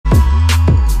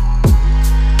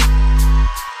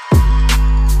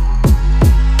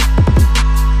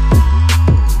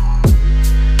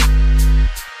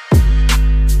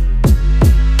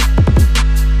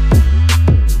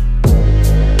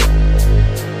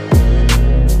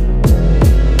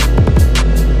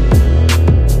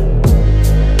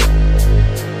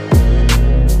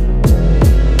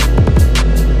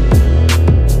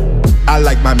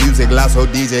loud, so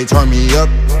DJ turn me up.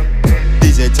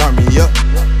 DJ turn me up.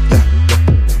 Yeah.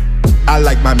 I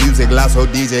like my music loud, so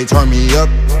DJ turn me up.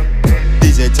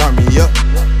 DJ turn me up.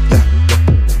 Yeah.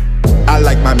 I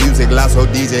like my music loud, so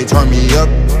DJ turn me up.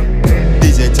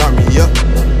 DJ turn me up.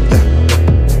 Yeah.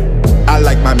 I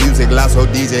like my music loud, so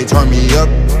DJ turn me up.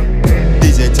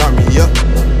 DJ turn me up.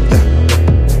 Yeah.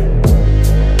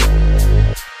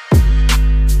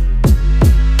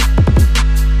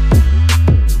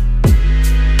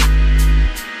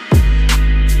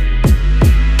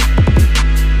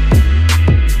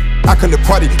 I come to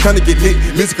party, come to get lit.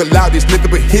 Music loud, it's nothing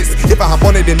but hits. If I hop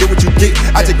on it, then know what you get.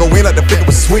 I just go in like the flick of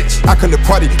a switch. I come to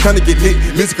party, come to get lit.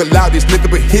 Music loud, it's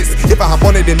nothing but hits. If I hop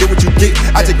on it, then know what you get.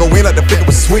 I just go in like the flick of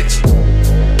a switch.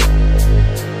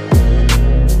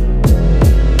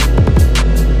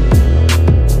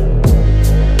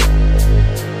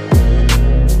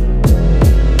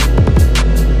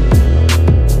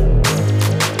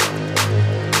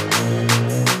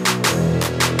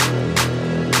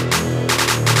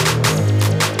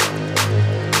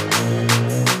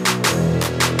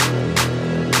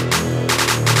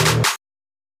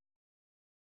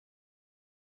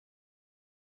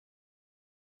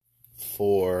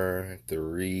 Four,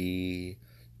 three,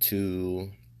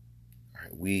 two. All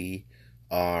right, we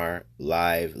are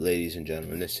live, ladies and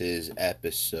gentlemen. This is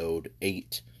episode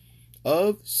 8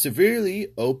 of Severely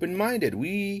Open-Minded.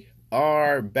 We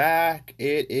are back.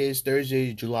 It is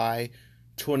Thursday, July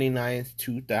 29th,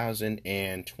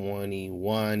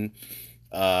 2021.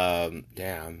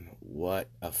 Damn, what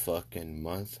a fucking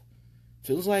month.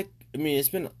 Feels like, it's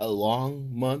been a long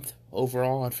month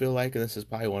overall, I feel like, and this is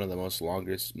probably one of the most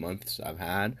longest months I've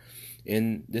had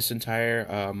in this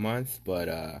entire month,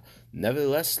 but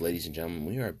nevertheless, ladies and gentlemen,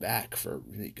 we are back for a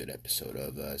really good episode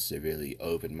of Severely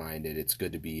Open-Minded. It's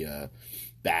good to be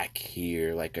back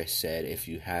here. Like I said, if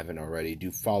you haven't already,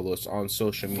 do follow us on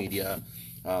social media.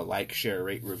 Like, share,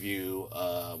 rate, review.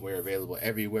 We're available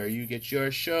everywhere you get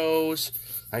your shows.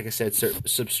 Like I said,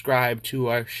 subscribe to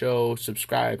our show.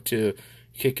 Subscribe to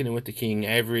Kicking It With The King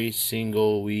every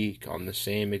single week on the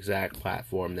same exact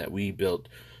platform that we built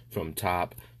from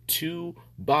top to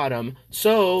bottom.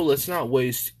 So let's not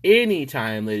waste any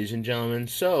time, ladies and gentlemen.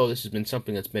 So this has been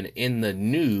something that's been in the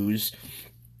news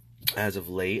as of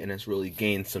late, and it's really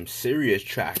gained some serious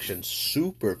traction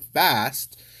super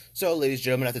fast. So, ladies and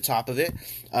gentlemen, at the top of it,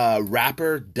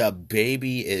 rapper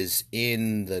DaBaby is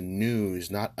in the news,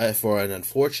 not for an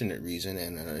unfortunate reason,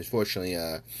 and unfortunately,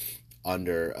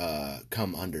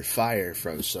 come under fire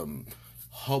from some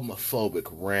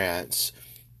homophobic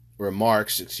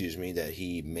remarks, that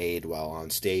he made while on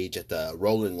stage at the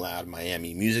Rolling Loud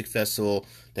Miami Music Festival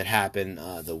that happened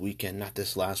the weekend, not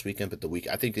this last weekend, but the week,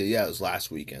 I think, it was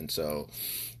last weekend. So,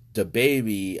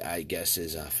 DaBaby, I guess,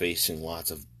 is facing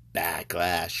lots of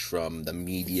backlash from the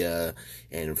media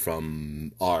and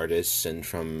from artists and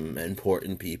from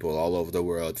important people all over the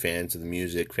world, fans of the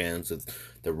music, fans of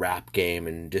the rap game,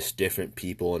 and just different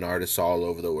people and artists all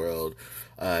over the world.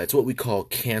 It's what we call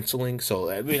canceling. So,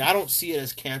 I don't see it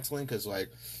as canceling because,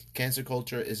 cancel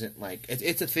culture isn't,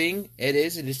 it's a thing. It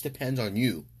is. It just depends on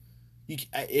you.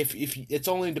 If it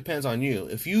only depends on you.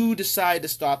 If you decide to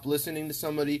stop listening to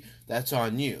somebody, that's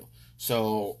on you.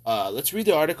 So, let's read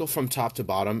the article from top to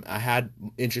bottom. I had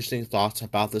interesting thoughts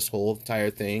about this whole entire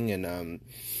thing, and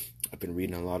I've been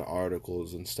reading a lot of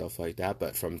articles and stuff like that,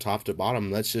 but from top to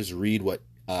bottom, let's just read what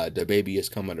DaBaby has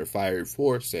come under fire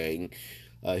for, saying,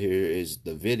 here is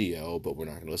the video, but we're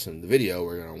not going to listen to the video,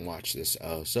 we're going to watch this.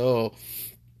 So,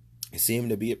 it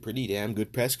seemed to be a pretty damn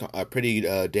good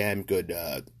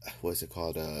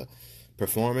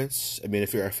performance.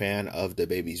 If you're a fan of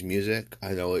DaBaby's music,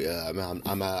 I know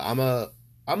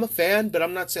I'm a fan, but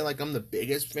I'm not saying I'm the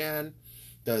biggest fan.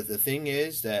 The thing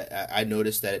is that I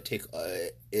noticed that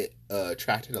it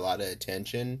attracted a lot of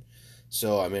attention.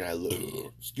 So I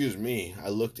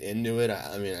looked into it.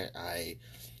 I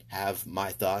have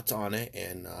my thoughts on it,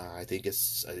 and I think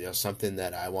it's something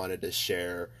that I wanted to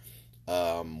share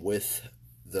with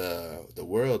the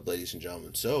world, ladies and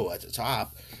gentlemen. So at the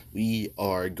top, we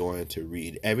are going to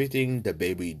read everything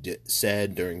DaBaby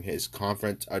said during his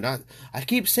conference, or not. I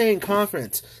keep saying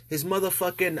conference. His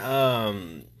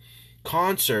motherfucking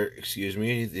concert.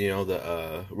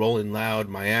 The Rolling Loud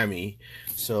Miami.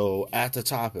 So at the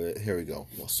top of it, here we go.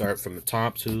 We'll start from the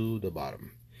top to the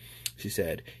bottom. She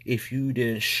said, if you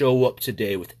didn't show up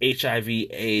today with HIV,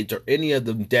 AIDS, or any of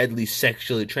the deadly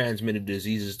sexually transmitted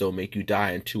diseases that'll make you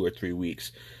die in 2 or 3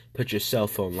 weeks, put your cell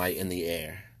phone light in the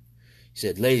air. He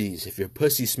said, ladies, if your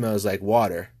pussy smells like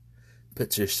water,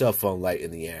 put your cell phone light in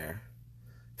the air.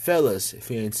 Fellas, if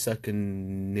you ain't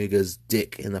sucking niggas'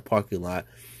 dick in the parking lot,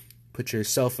 Put your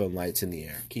cell phone lights in the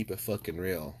air. Keep it fucking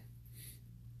real.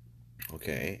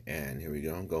 Okay, and here we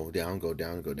go. Go down, go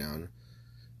down, go down.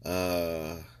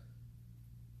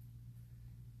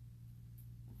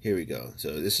 Here we go.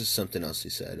 So this is something else he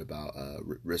said about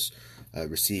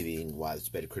receiving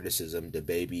widespread criticism.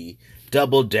 DaBaby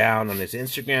doubled down on his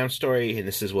Instagram story, and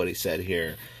this is what he said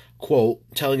here. Quote,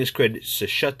 telling his critics to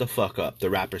shut the fuck up, the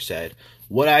rapper said.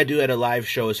 What I do at a live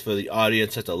show is for the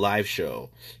audience at the live show,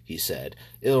 he said.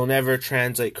 It'll never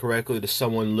translate correctly to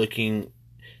someone looking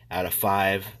at a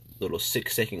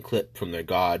 6-second clip from their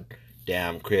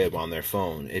goddamn crib on their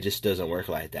phone. It just doesn't work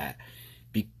like that.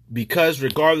 Because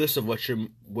regardless of what you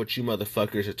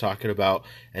motherfuckers are talking about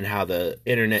and how the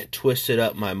internet twisted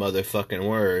up my motherfucking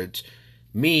words,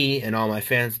 me and all my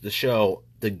fans at the show,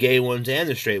 the gay ones and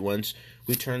the straight ones,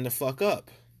 we turned the fuck up.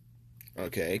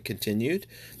 Okay, continued.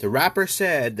 The rapper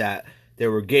said that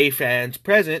there were gay fans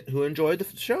present who enjoyed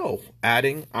the show,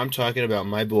 adding, I'm talking about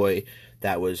my boy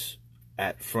that was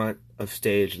at front of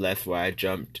stage left where I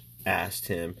jumped, asked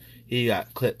him. He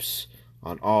got clips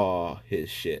on all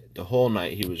his shit. The whole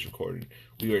night he was recording.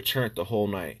 We were turned the whole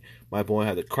night. My boy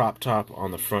had the crop top on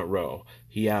the front row.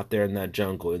 He out there in that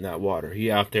jungle, in that water.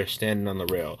 He out there standing on the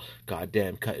rail.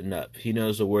 Goddamn cutting up. He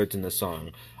knows the words in the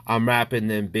song. I'm rapping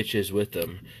them bitches with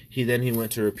him. He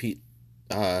went to repeat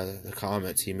the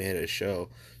comments he made at a show.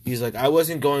 He's like, I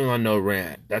wasn't going on no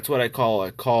rant. That's what I call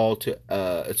a call to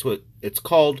it's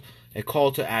called a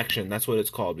call to action. That's what it's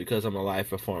called, because I'm a live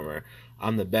performer.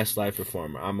 I'm the best live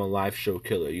performer. I'm a live show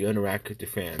killer. You interact with your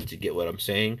fans. You get what I'm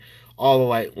saying? All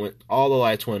the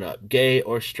lights went up. Gay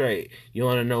or straight. You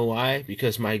want to know why?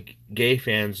 Because my gay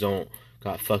fans don't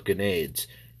got fucking AIDS.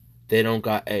 They don't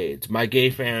got AIDS. My gay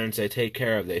fans, they take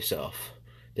care of theyself.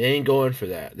 They ain't going for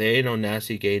that. They ain't no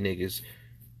nasty gay niggas.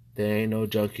 They ain't no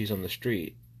junkies on the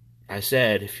street. I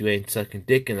said, if you ain't sucking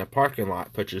dick in the parking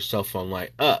lot, put your cell phone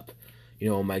light up. You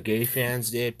know what my gay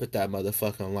fans did? Put that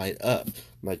motherfucking light up.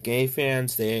 My gay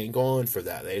fans, they ain't going for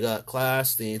that. They got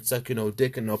class. They ain't sucking no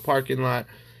dick in no parking lot.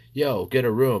 Yo, get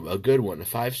a room. A good one. A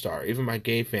 5-star. Even my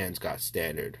gay fans got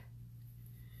standard.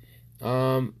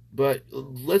 But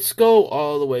let's go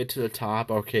all the way to the top.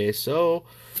 Okay, so,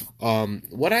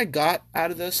 what I got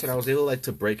out of this, and I was able,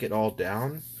 to break it all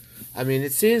down. I mean,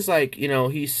 it seems like,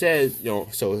 he said,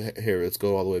 so here, let's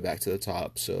go all the way back to the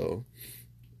top. So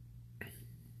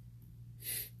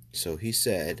he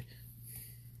said,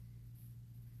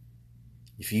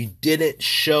 if you didn't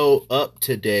show up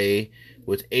today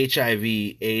with HIV,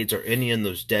 AIDS, or any of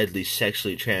those deadly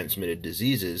sexually transmitted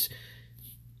diseases,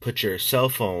 put your cell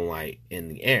phone light in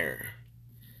the air.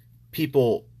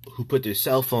 People who put their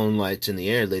cell phone lights in the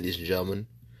air, ladies and gentlemen,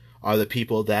 are the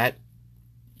people that,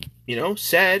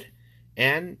 said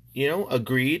and,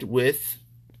 agreed with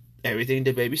everything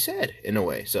DaBaby said, in a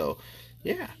way. So,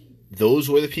 yeah. Those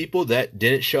were the people that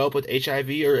didn't show up with HIV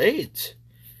or AIDS.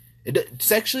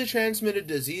 Sexually transmitted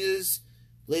diseases,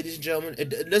 ladies and gentlemen,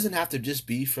 it doesn't have to just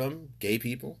be from gay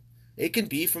people. It can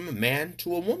be from a man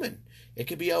to a woman. It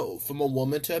could be from a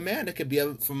woman to a man. It could be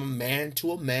from a man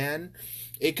to a man.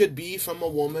 It could be from a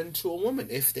woman to a woman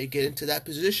if they get into that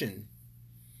position.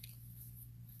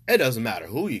 It doesn't matter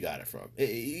who you got it from.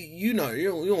 You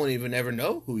won't even ever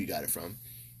know who you got it from.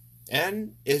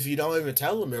 And if you don't even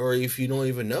tell them, or if you don't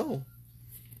even know.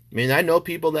 I mean, I know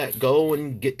people that go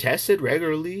and get tested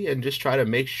regularly and just try to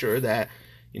make sure that,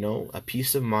 a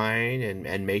peace of mind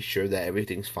and make sure that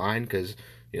everything's fine. Because,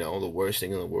 the worst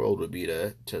thing in the world would be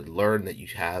to learn that you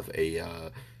have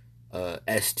a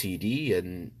STD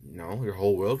and, your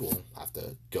whole world will have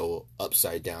to go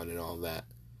upside down and all that.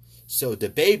 So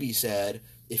DaBaby said,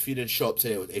 if you didn't show up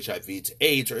today with HIV,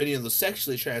 AIDS, or any of the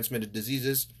sexually transmitted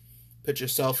diseases, put your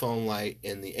cell phone light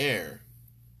in the air.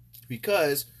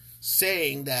 Because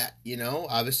saying that,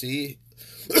 obviously,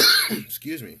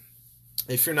 excuse me,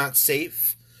 if you're not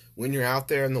safe when you're out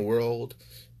there in the world,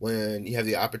 when you have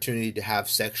the opportunity to have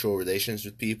sexual relations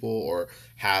with people or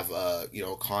have,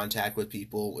 contact with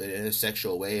people in a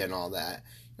sexual way and all that,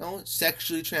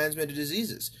 sexually transmitted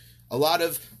diseases. A lot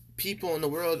of people in the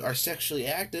world are sexually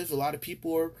active. A lot of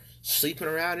people are sleeping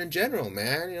around in general,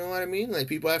 man. You know what I mean?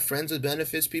 People have friends with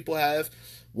benefits. People have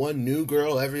one new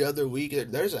girl every other week.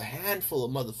 There's a handful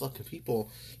of motherfucking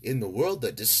people in the world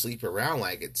that just sleep around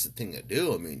like it's the thing to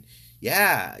do. I mean,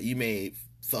 yeah, you may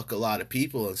fuck a lot of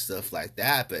people and stuff like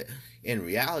that, but in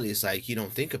reality, it's you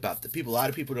don't think about the people. A lot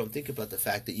of people don't think about the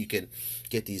fact that you can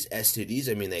get these STDs.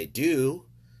 I mean, they do,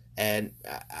 and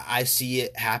I see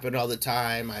it happen all the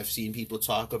time. I've seen people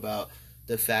talk about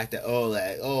the fact that,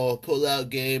 pull out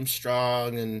game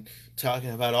strong and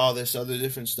talking about all this other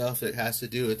different stuff that has to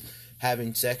do with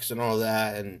having sex and all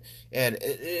that, and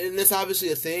it's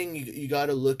obviously a thing. You got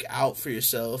to look out for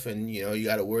yourself, and you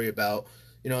got to worry about,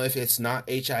 if it's not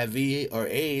HIV or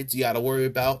AIDS, you got to worry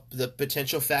about the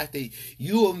potential fact that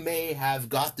you may have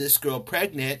got this girl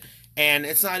pregnant, and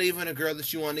it's not even a girl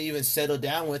that you want to even settle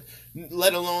down with,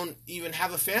 let alone even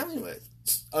have a family with.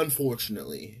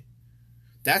 Unfortunately,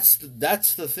 that's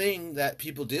the thing that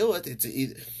people deal with. It's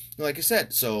like I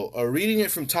said. So, reading it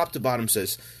from top to bottom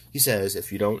he says,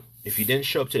 if you didn't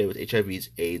show up today with HIV,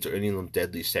 AIDS, or any of them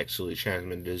deadly sexually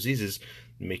transmitted diseases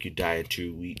that make you die in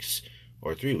 2 weeks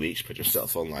or 3 weeks, put your cell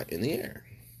phone light in the air.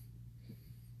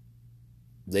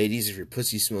 Ladies, if your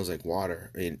pussy smells like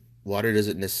water, water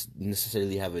doesn't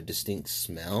necessarily have a distinct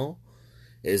smell.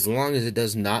 As long as it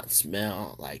does not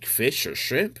smell like fish or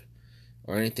shrimp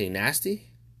or anything nasty,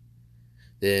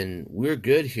 then we're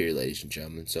good here, ladies and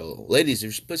gentlemen. So, ladies,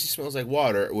 if your pussy smells like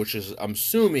water, which is, I'm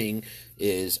assuming,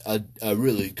 is a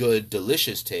really good,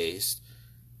 delicious taste,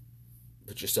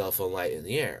 put your cell phone light in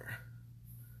the air.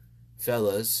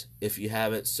 Fellas, if you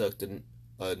haven't sucked a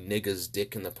nigga's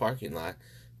dick in the parking lot,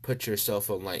 put your cell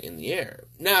phone light in the air.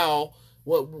 Now,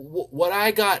 what I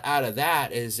got out of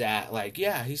that is that, like,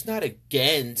 yeah, he's not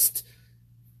against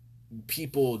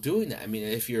people doing that. I mean,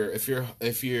 if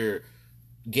you're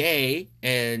gay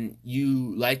and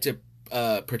you like to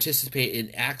participate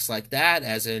in acts like that,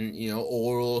 as in,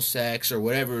 oral sex or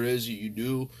whatever it is that you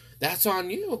do, that's on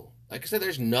you. Like I said,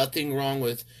 there's nothing wrong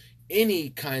with any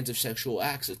kinds of sexual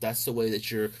acts if that's the way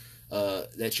that you're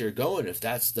going. If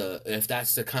that's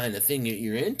the kind of thing that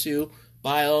you're into,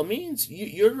 by all means,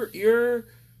 you're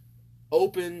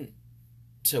open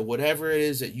to whatever it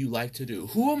is that you like to do.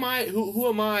 Who am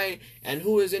I, and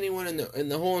who is anyone in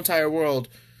the whole entire world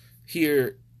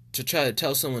here to try to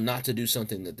tell someone not to do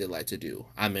something that they like to do?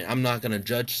 I mean, I'm not going to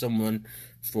judge someone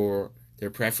for their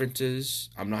preferences.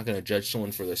 I'm not going to judge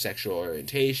someone for their sexual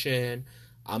orientation.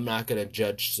 I'm not going to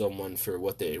judge someone for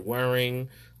what they're wearing.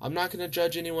 I'm not going to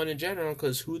judge anyone in general,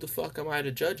 because who the fuck am I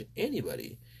to judge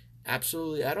anybody?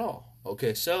 Absolutely at all.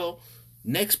 Okay, so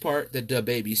next part that the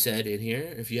baby said in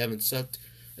here, if you haven't sucked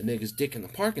a nigga's dick in the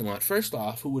parking lot, first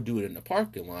off, who would do it in the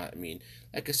parking lot? I mean,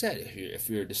 like I said, if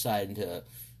you're deciding to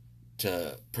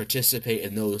participate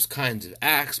in those kinds of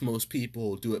acts, most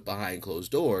people do it behind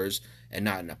closed doors and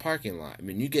not in a parking lot. I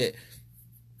mean, you get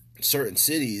certain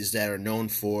cities that are known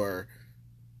for,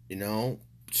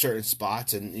 certain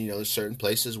spots, and, there's certain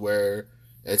places where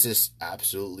it's just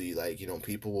absolutely, like,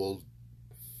 people will,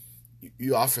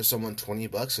 you offer someone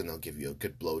 $20 and they'll give you a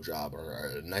good blowjob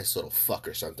or a nice little fuck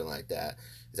or something like that.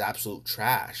 It's absolute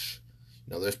trash.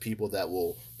 There's people that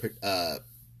will,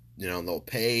 they'll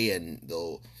pay and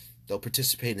they'll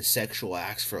participate in sexual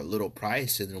acts for a little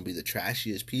price, and they'll be the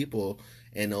trashiest people,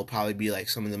 and they'll probably be like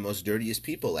some of the most dirtiest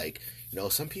people. Like,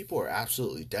 some people are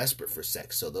absolutely desperate for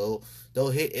sex, so they'll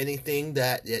hit anything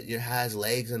that has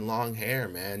legs and long hair,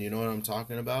 man. You know what I'm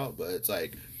talking about? But it's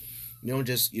like, you don't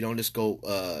just go,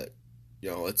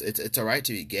 it's all right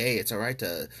to be gay. It's all right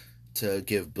to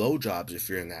give blowjobs if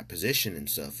you're in that position and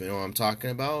stuff. You know what I'm talking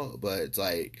about? But it's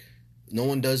like, no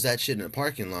one does that shit in a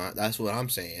parking lot. That's what I'm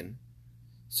saying.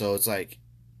 So it's like,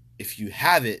 if you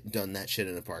haven't done that shit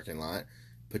in a parking lot,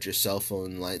 put your cell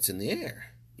phone lights in the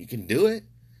air. You can do it.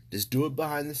 Just do it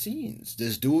behind the scenes.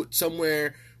 Just do it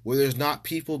somewhere where there's not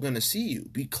people going to see you.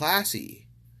 Be classy.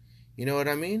 You know what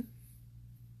I mean?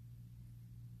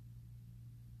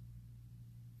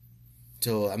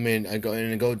 So, I mean, I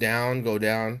go down.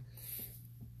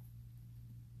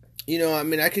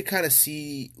 I could kind of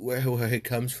see where it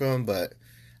comes from, but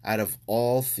out of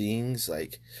all things,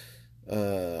 like,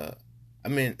 I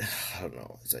don't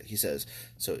know. It's like he says,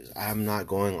 so I'm not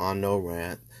going on no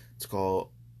rant. It's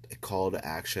called a call to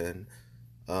action.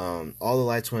 All the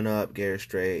lights went up, gay or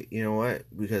straight. You know what?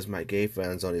 Because my gay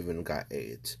friends don't even got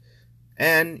AIDS.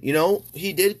 And,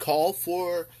 he did call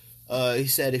for, he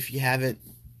said, if you haven't,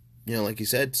 like he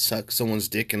said, suck someone's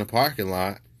dick in a parking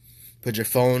lot, put your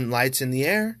phone lights in the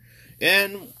air.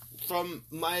 And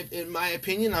in my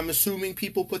opinion, I'm assuming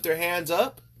people put their hands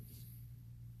up.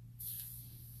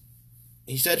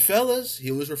 He said fellas.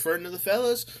 He was referring to the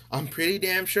fellas. I'm pretty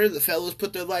damn sure the fellas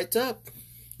put their lights up.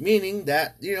 Meaning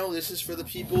that, this is for the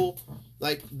people,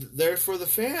 like, they're for the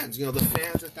fans. The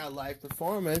fans at that live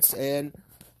performance. And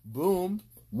boom,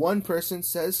 one person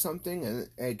says something and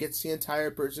it gets the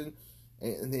entire person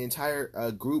and the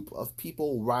entire group of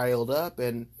people riled up.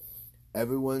 And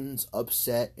everyone's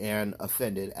upset and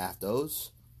offended at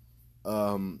those.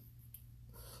 From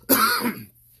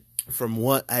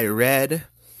what I read,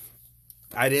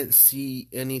 I didn't see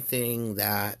anything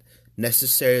that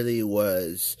necessarily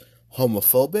was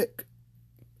homophobic.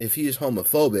 If he is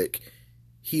homophobic,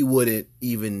 he wouldn't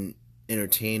even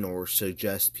entertain or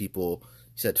suggest people.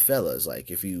 He said, fellas, like,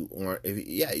 you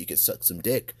could suck some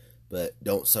dick, but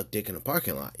don't suck dick in a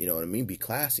parking lot. You know what I mean? Be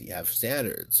classy. Have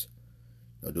standards.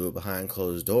 Do it behind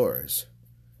closed doors.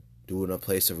 Do it in a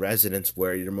place of residence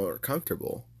where you're more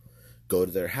comfortable. Go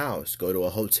to their house. Go to a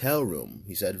hotel room.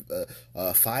 He said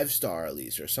a 5-star at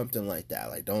least, or something like that.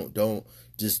 Like, don't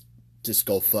just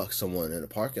go fuck someone in a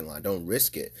parking lot. Don't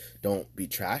risk it. Don't be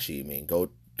trashy. I mean, go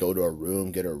to a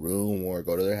room, get a room, or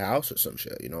go to their house or some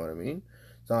shit. You know what I mean?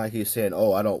 It's not like he's saying,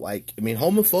 oh, I don't like... I mean,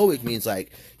 homophobic means,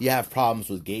 like, you have problems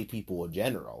with gay people in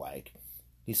general. Like,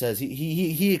 he says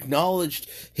he acknowledged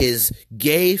his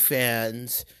gay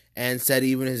fans and said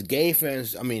even his gay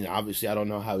fans... I mean, obviously, I don't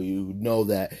know how you know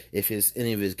that if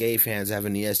any of his gay fans have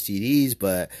any STDs,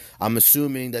 but I'm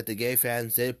assuming that the gay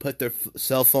fans did put their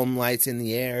cell phone lights in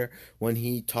the air when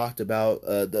he talked about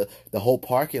the whole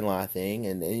parking lot thing.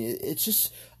 And it's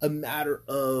just a matter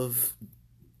of...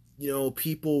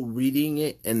 people reading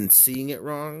it and seeing it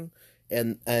wrong.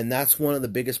 And that's one of the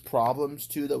biggest problems,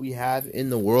 too, that we have in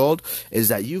the world, is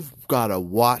that you've got to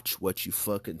watch what you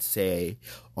fucking say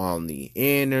on the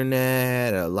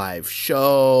internet, at a live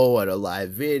show, at a live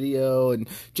video, and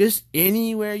just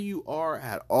anywhere you are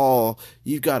at all,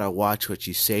 you've got to watch what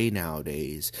you say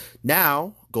nowadays.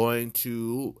 Now,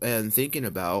 thinking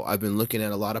about, I've been looking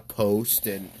at a lot of posts,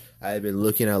 and I've been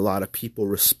looking at a lot of people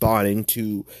responding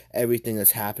to everything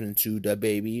that's happening to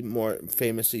DaBaby. More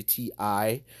famously,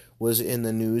 T.I. was in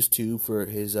the news too for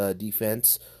his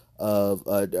defense of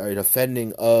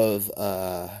defending of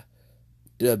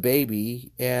DaBaby,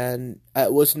 and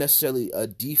it wasn't necessarily a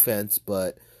defense,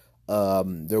 but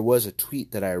there was a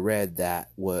tweet that I read that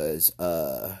was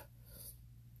kind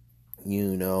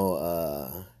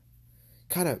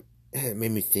of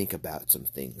made me think about some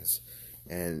things.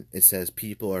 And it says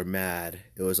people are mad.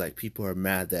 It was like people are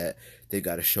mad that they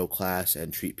got to show class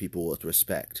and treat people with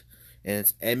respect.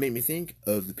 And it made me think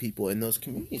of the people in those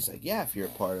communities. Like, yeah, if you're a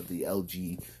part of the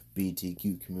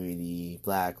LGBTQ community,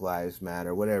 Black Lives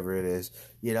Matter, whatever it is,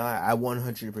 I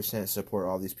 100% support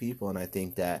all these people. And I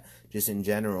think that just in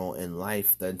general in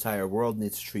life, the entire world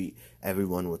needs to treat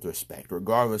everyone with respect,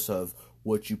 regardless of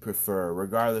what you prefer,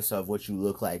 regardless of what you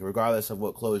look like, regardless of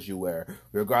what clothes you wear,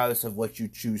 regardless of what you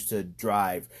choose to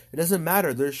drive. It doesn't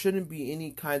matter. There shouldn't be any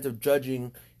kinds of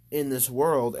judging in this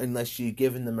world unless you've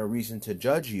given them a reason to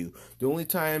judge you. The only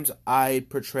times I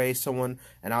portray someone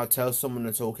and I'll tell someone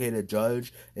it's okay to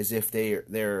judge is if they're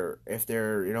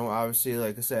obviously,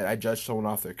 like I said, I judge someone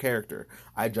off their character.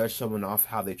 I judge someone off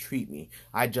how they treat me.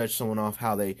 I judge someone off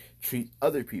how they treat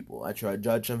other people. I try to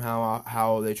judge them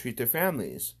how they treat their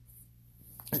families.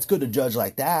 It's good to judge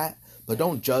like that, but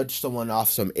don't judge someone off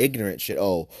some ignorant shit.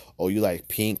 Oh, you like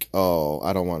pink? Oh,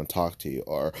 I don't want to talk to you.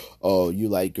 Or, oh, you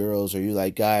like girls or you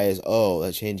like guys? Oh,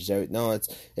 that changes everything. No,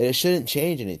 it shouldn't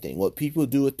change anything. What people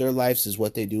do with their lives is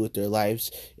what they do with their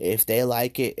lives. If they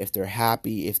like it, if they're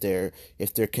happy, if they're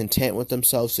content with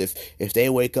themselves, if they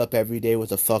wake up every day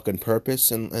with a fucking purpose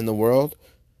in the world,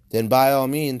 then by all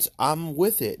means, I'm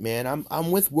with it, man. I'm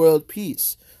with world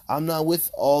peace. I'm not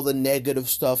with all the negative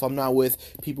stuff. I'm not with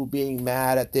people being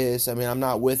mad at this. I mean, I'm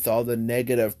not with all the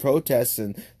negative protests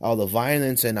and all the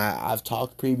violence. And I've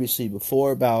talked previously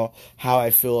before about how I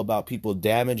feel about people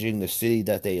damaging the city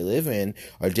that they live in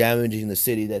or damaging the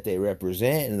city that they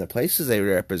represent and the places they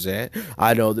represent.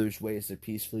 I know there's ways to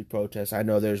peacefully protest. I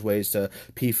know there's ways to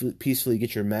peacefully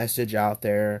get your message out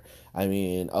there. I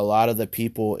mean, a lot of the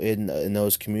people in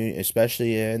those communities,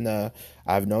 especially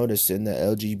I've noticed in the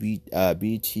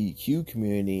LGBTQ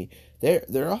community,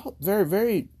 they're all very,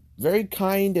 very, very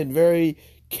kind and very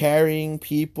caring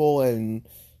people, and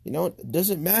it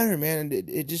doesn't matter, man.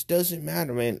 It just doesn't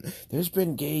matter, man. There's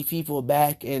been gay people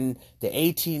back in the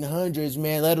 1800s,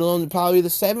 man, let alone probably the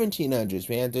 1700s,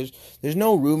 man. There's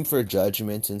no room for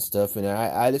judgments and stuff, and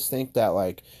I just think that,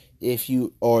 like, if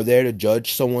you are there to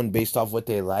judge someone based off what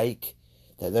they like,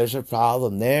 that there's a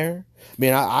problem there. I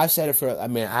mean, I've said it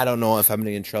I don't know if I'm going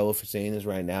to get in trouble for saying this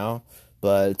right now,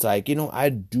 but it's like, I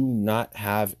do not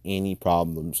have any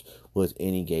problems with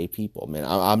any gay people, man.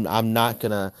 I'm not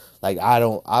gonna, like, I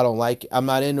don't like, I'm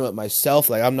not into it myself.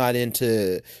 Like, I'm not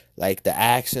into, like, the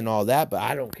acts and all that, but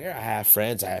I don't care. I have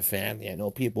friends, I have family, I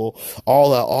know people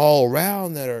all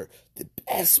around that are the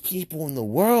best people in the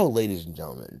world, ladies and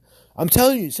gentlemen. I'm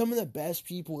telling you, some of the best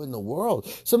people in the world,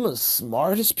 some of the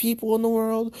smartest people in the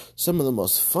world, some of the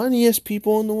most funniest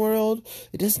people in the world.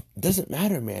 It doesn't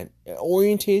matter, man.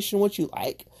 Orientation, what you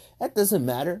like, that doesn't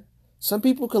matter. Some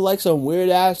people could like some weird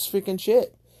ass freaking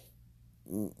shit.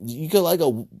 you could like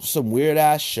some weird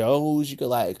ass shows. You could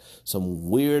like some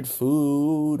weird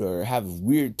food or have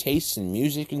weird tastes in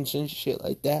music and some shit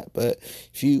like that. But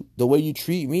the way you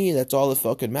treat me, that's all that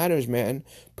fucking matters, man.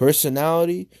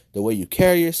 Personality, the way you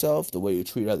carry yourself, the way you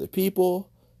treat other people.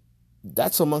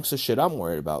 That's amongst the shit I'm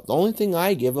worried about. The only thing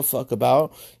I give a fuck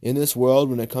about in this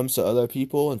world when it comes to other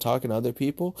people and talking to other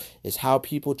people is how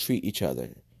people treat each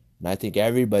other. And I think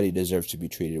everybody deserves to be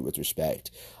treated with respect.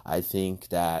 I think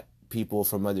that people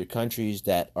from other countries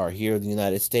that are here in the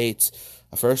United States,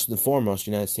 first and foremost,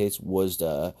 the United States was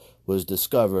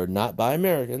discovered not by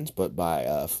Americans, but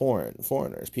by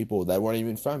foreigners, people that weren't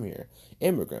even from here,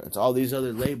 immigrants, all these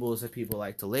other labels that people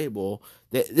like to label.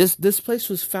 This place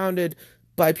was founded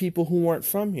by people who weren't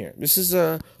from here. This is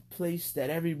a place that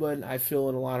everyone, I feel,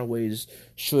 in a lot of ways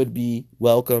should be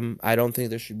welcome. I don't think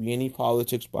there should be any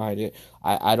politics behind it.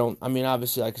 I mean,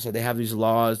 obviously, like I said, they have these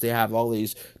laws, they have all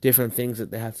these different things that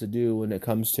they have to do when it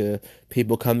comes to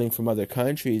people coming from other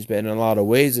countries, but in a lot of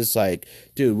ways, it's like,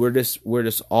 dude, we're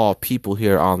just all people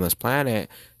here on this planet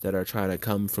that are trying to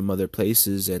come from other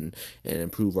places and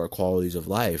improve our qualities of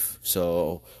life.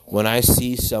 So when I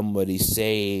see somebody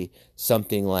say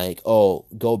something like, oh,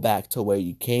 go back to where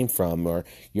you came from, or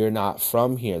you're not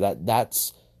from here,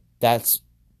 that's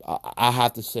I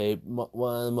have to say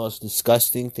one of the most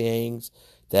disgusting things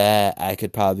that I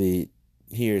could probably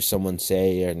hear someone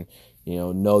say, and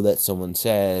know that someone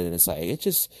said. And it's like,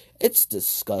 it's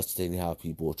disgusting how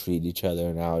people treat each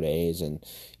other nowadays. And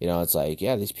it's like,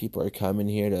 yeah, these people are coming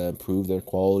here to improve their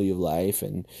quality of life,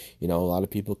 and a lot of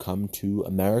people come to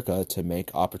America to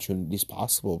make opportunities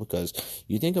possible. Because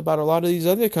you think about a lot of these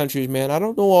other countries, man, I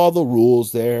don't know all the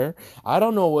rules there. I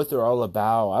don't know what they're all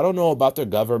about. I don't know about their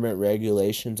government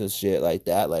regulations and shit like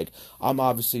that. Like, I'm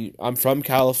from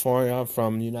California, I'm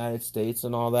from the United States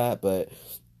and all that, but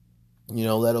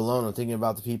let alone I'm thinking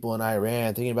about the people in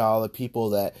Iran, thinking about all the people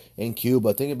that in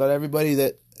Cuba, thinking about everybody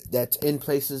that's in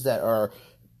places that are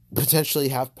potentially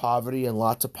have poverty and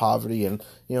lots of poverty, and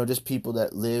just people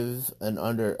that live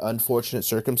under unfortunate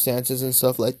circumstances and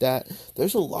stuff like that.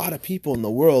 There's a lot of people in the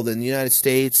world, in the United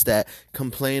States, that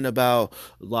complain about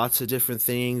lots of different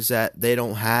things that they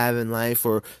don't have in life,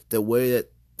 or the way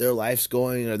that their life's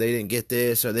going, or they didn't get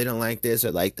this, or they don't like this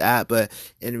or like that. But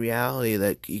in reality,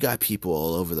 like, you got people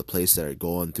all over the place that are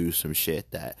going through some shit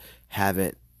that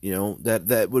haven't,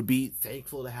 that would be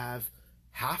thankful to have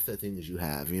half the things you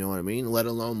have, you know what I mean? Let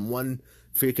alone one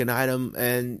freaking item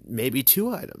and maybe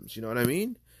two items, you know what I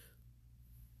mean?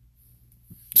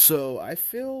 So I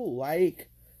feel like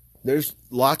there's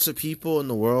lots of people in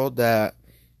the world that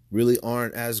really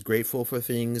aren't as grateful for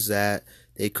things that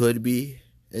they could be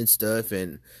and stuff,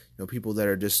 and people that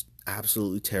are just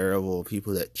absolutely terrible,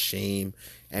 people that shame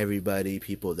everybody,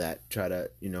 people that try to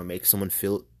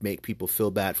make people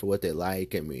feel bad for what they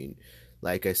like. I mean,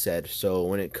 like I said, so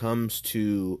when it comes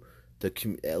to the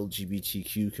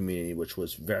LGBTQ community, which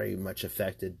was very much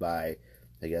affected by,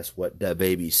 I guess, what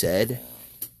DaBaby said,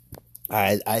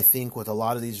 I think with a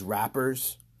lot of these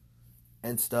rappers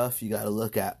and stuff, you got to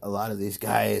look at a lot of these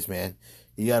guys, man.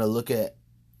 You got to look at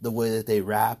the way that they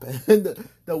rap and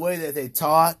the way that they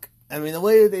talk. I mean, the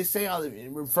way that they say,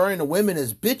 referring to women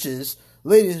as bitches,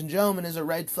 ladies and gentlemen, is a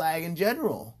red flag in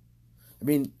general. I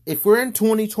mean, if we're in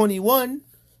 2021,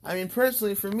 I mean,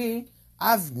 personally for me,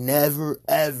 I've never,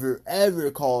 ever, ever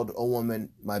called a woman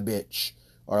my bitch,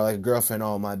 or like a girlfriend,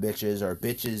 all my bitches, or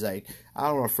bitches. Like, I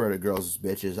don't refer to girls as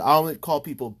bitches. I only call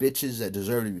people bitches that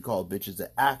deserve to be called bitches,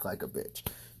 that act like a bitch.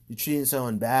 You're treating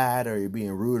someone bad, or you're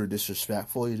being rude or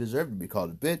disrespectful, you deserve to be called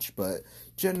a bitch. But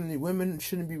generally, women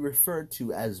shouldn't be referred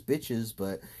to as bitches.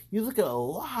 But you look at a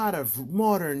lot of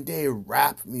modern day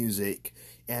rap music,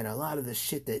 and a lot of the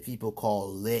shit that people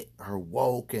call lit or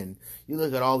woke, and you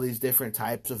look at all these different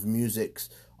types of musics,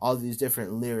 all these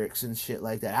different lyrics and shit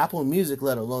like that. Apple Music,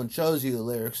 let alone, shows you the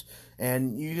lyrics,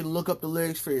 and you can look up the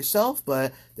lyrics for yourself.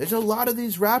 But there's a lot of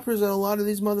these rappers and a lot of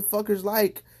these motherfuckers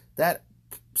like that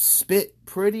spit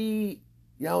pretty,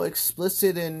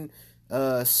 explicit and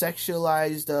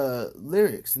sexualized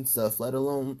lyrics and stuff, let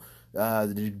alone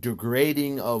the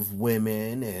degrading of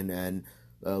women and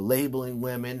labeling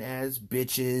women as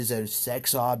bitches and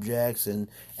sex objects, and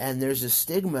there's a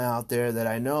stigma out there that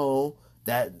I know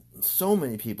that so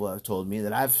many people have told me,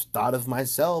 that I've thought of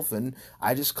myself, and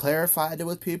I just clarified it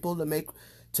with people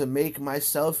to make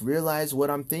myself realize what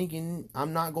I'm thinking.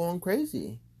 I'm not going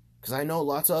crazy, because I know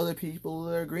lots of other people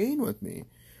that are agreeing with me.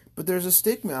 But there's a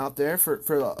stigma out there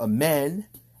for men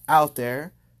out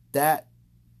there that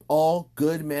all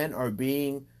good men are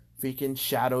being freaking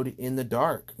shadowed in the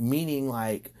dark. Meaning,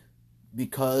 like,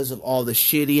 because of all the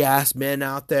shitty ass men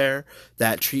out there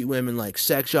that treat women like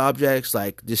sex objects,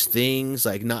 like just things,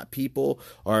 like not people,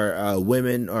 or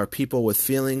women or people with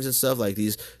feelings and stuff. Like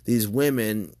these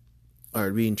women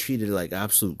are being treated like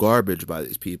absolute garbage by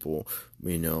these people.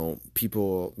 There's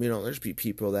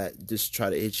people that just try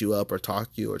to hit you up or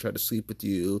talk to you or try to sleep with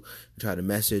you, try to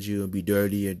message you and be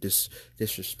dirty or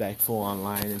disrespectful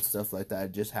online and stuff like that. I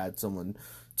just had someone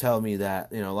tell me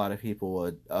that, a lot of people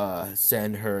would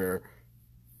send her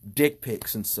dick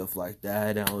pics and stuff like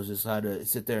that, and I was just had to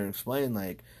sit there and explain,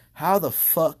 like, how the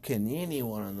fuck can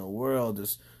anyone in the world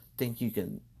just think you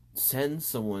can send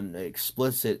someone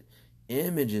explicit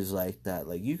images like that?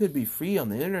 Like, you could be free on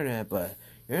the internet, but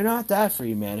you're not that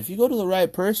free, man. If you go to the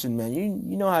right person, man, you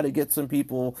know how to get some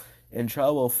people in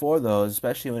trouble for those,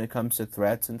 especially when it comes to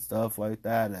threats and stuff like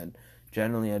that. And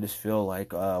generally, I just feel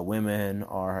like women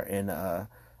are in a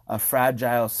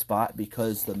fragile spot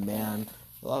because a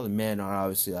lot of the men are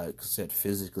obviously, like I said,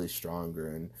 physically stronger,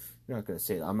 and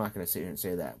I'm not gonna sit here and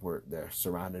say that they're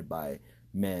surrounded by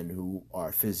men who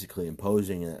are physically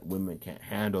imposing and that women can't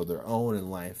handle their own in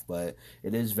life, but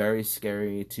it is very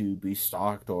scary to be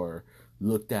stalked or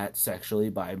looked at sexually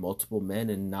by multiple men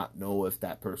and not know if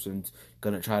that person's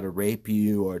gonna try to rape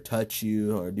you or touch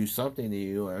you or do something to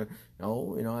you. Or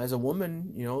as a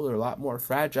woman, they're a lot more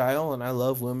fragile, and I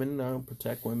love women. I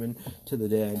protect women to the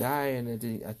day I die,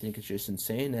 and I think it's just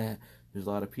insane that there's a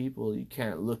lot of people, you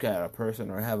can't look at a person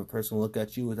or have a person look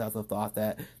at you without the thought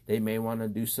that they may want to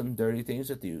do some dirty things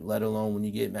with you, let alone when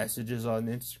you get messages on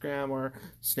Instagram or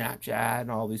Snapchat and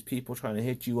all these people trying to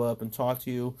hit you up and talk to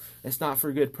you. It's not for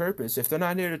a good purpose. If they're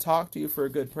not here to talk to you for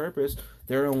a good purpose,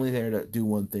 they're only there to do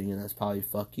one thing, and that's probably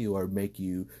fuck you or make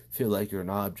you feel like you're an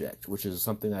object, which is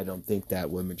something I don't think that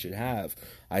women should have.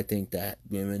 I think that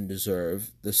women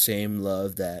deserve the same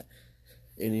love that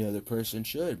any other person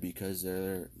should, because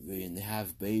they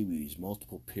have babies,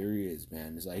 multiple periods,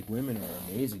 man. It's like, women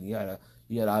are amazing. You gotta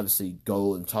obviously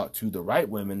go and talk to the right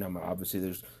women. Obviously,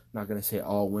 there's not gonna say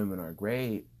all women are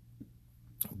great,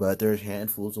 but there's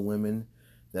handfuls of women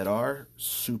that are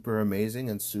super amazing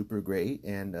and super great,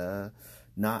 and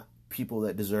not people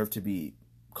that deserve to be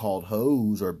called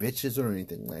hoes or bitches or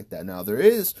anything like that. Now, there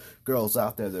is girls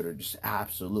out there that are just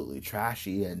absolutely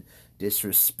trashy and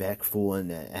disrespectful,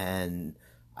 and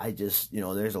I just,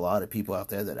 there's a lot of people out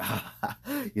there that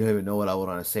you don't even know what I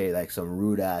want to say, like some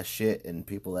rude ass shit, and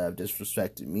people that have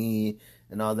disrespected me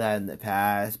and all that in the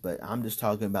past. But I'm just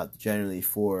talking about generally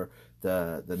for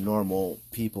the normal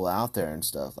people out there and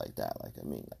stuff like that. Like,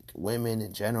 women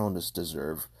in general just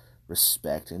deserve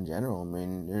respect in general.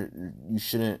 You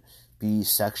shouldn't be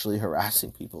sexually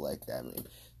harassing people like that.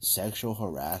 Sexual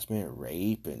harassment,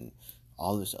 rape, and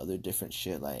all this other different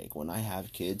shit. Like, when I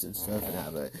have kids and stuff,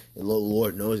 and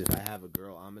Lord knows if I have a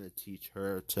girl, I'm gonna teach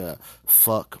her to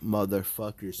fuck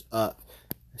motherfuckers up,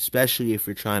 especially if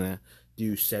you're trying to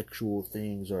do sexual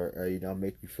things or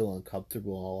make me feel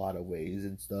uncomfortable in a lot of ways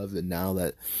and stuff. And now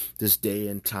that this day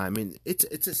and time,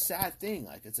 it's a sad thing.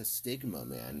 Like, it's a stigma,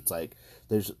 man. It's like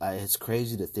it's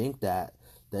crazy to think that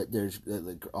there's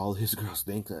like all these girls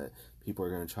think that people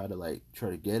are gonna try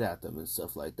to get at them and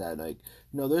stuff like that. Like,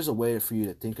 there's a way for you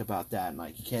to think about that, and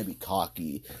like, you can't be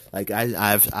cocky. Like,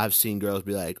 I've seen girls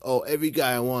be like, oh, every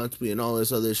guy wants me and all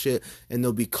this other shit, and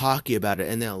they'll be cocky about it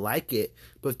and they'll like it,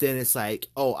 but then it's like,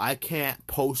 oh, I can't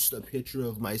post a picture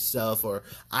of myself, or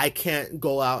I can't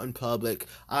go out in public,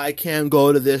 I can't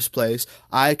go to this place,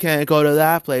 I can't go to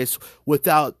that place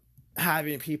without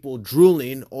having people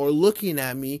drooling or looking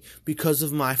at me because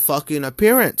of my fucking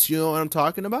appearance. You know what I'm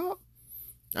talking about?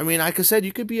 Like I said,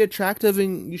 you could be attractive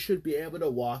and you should be able to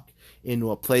walk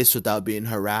into a place without being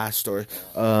harassed or,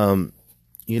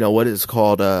 what is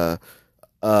called,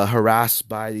 harassed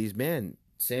by these men.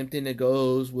 Same thing that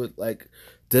goes with, like,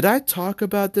 did I talk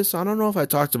about this? I don't know if I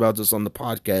talked about this on the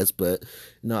podcast, but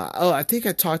I think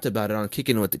I talked about it on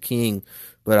Kicking with the King,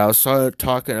 but I was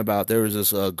talking about, there was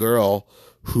this girl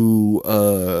who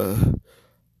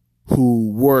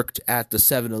worked at the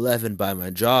 7-Eleven by my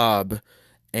job,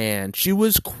 and she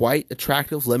was quite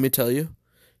attractive, let me tell you.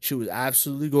 She was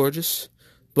absolutely gorgeous.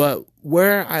 But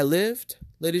where I lived,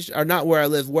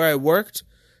 where I worked,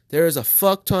 there is a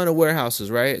fuck ton of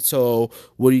warehouses, right? So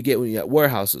what do you get when you got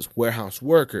warehouses? Warehouse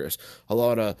workers. A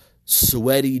lot of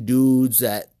sweaty dudes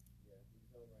that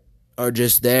are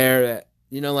just there,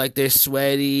 like, they're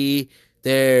sweaty.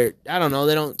 I don't know,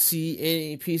 they don't see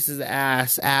any pieces of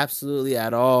ass absolutely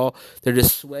at all. They're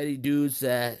just sweaty dudes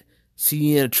that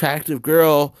see an attractive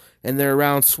girl and they're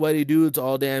around sweaty dudes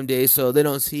all damn day, so they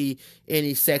don't see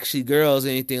any sexy girls,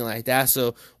 anything like that.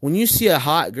 So when you see a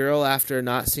hot girl after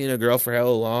not seeing a girl for hella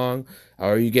long,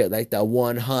 or you get like that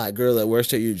one hot girl that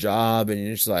works at your job and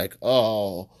you're just like,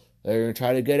 oh, they're going to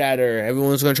try to get at her.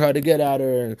 Everyone's going to try to get at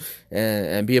her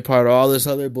and be a part of all this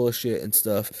other bullshit and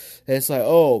stuff. And it's like,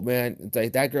 oh, man, it's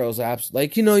like that girl's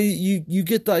like, you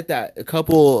get like that, a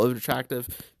couple of attractive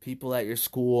people at your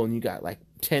school and you got like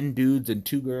 10 dudes and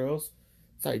 2 girls.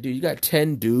 It's like, dude, you got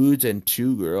 10 dudes and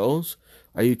 2 girls?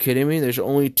 Are you kidding me? There's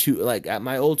only 2, like at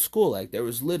my old school, like there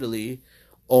was literally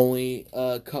only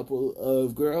a couple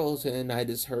of girls and I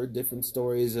just heard different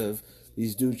stories of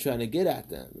these dudes trying to get at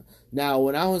them. Now,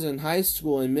 when I was in high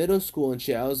school and middle school and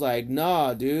shit, I was like,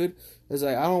 nah, dude. It's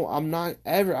like,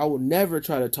 I would never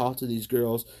try to talk to these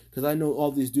girls because I know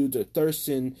all these dudes are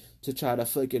thirsting to try to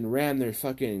fucking ram their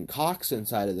fucking cocks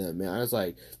inside of them, man. I was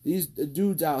like, these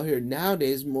dudes out here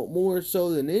nowadays, more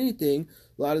so than anything,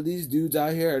 a lot of these dudes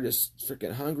out here are just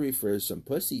freaking hungry for some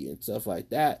pussy and stuff like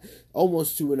that,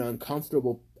 almost to an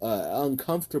uncomfortable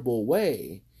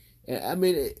way. And I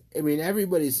mean,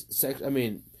 everybody's sex. I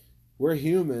mean, we're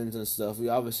humans and stuff. We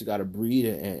obviously got to breed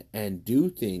and do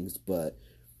things, but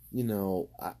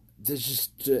there's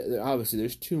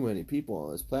too many people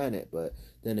on this planet. But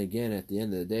then again, at the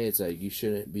end of the day, it's like you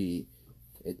shouldn't be.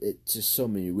 It's just so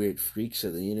many weird freaks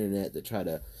of the internet that try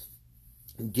to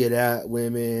get at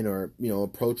women or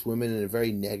approach women in a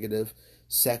very negative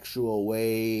sexual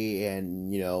way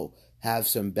and have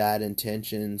some bad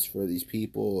intentions for these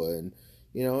people. And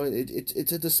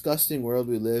it's a disgusting world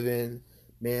we live in,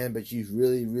 man, but you've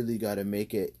really, really got to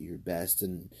make it your best.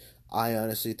 And I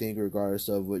honestly think, regardless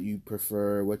of what you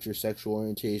prefer, what your sexual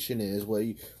orientation is, what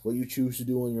you choose to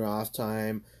do in your off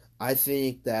time, I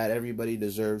think that everybody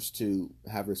deserves to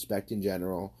have respect in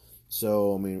general.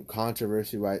 So, I mean,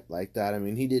 controversy right like that. I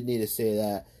mean, he did need to say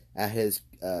that at his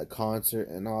concert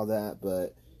and all that,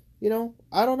 but,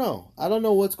 I don't know. I don't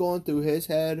know what's going through his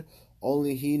head.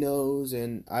 Only he knows,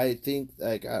 and I think,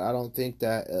 like, I don't think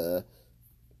that,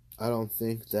 I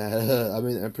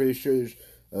mean, I'm pretty sure there's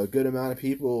a good amount of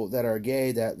people that are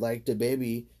gay that like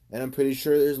DaBaby, and I'm pretty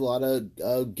sure there's a lot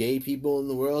of gay people in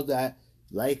the world that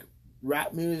like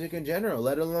rap music in general,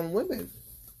 let alone women.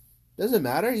 Doesn't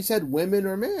matter. He said women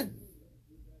or men.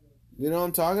 You know what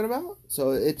I'm talking about?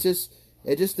 So it just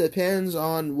depends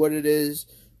on what it is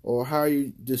or how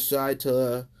you decide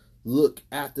to look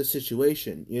at the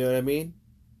situation. You know what I mean?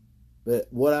 But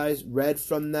what I read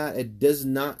from that, it does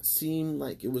not seem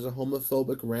like it was a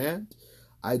homophobic rant.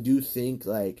 I do think,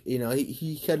 like,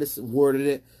 he could have worded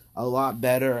it a lot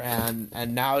better, and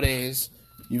nowadays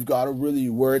you've got to really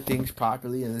word things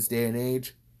properly in this day and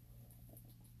age,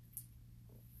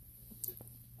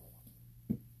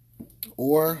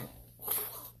 or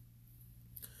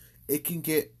it can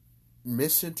get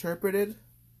misinterpreted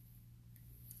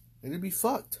and it'd be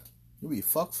fucked. You'll be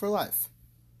fucked for life.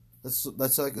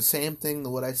 That's like the same thing to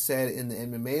what I said in the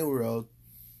MMA world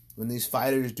when these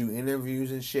fighters do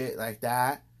interviews and shit like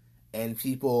that, and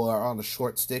people are on the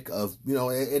short stick of,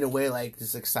 in a way, like,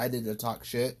 just excited to talk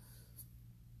shit.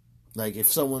 Like, if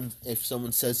someone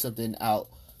says something out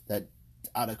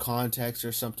of context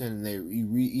or something, and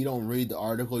you don't read the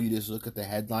article, you just look at the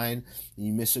headline and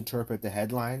you misinterpret the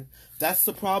headline. That's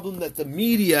the problem that the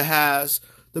media has.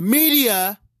 The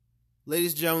media,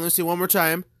 ladies and gentlemen, let's see one more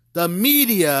time. The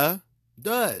media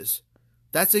does.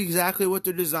 That's exactly what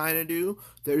they're designed to do.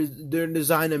 They're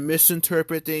designed to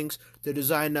misinterpret things. They're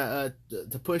designed to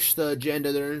push the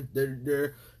agenda.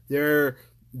 They're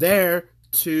there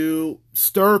to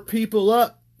stir people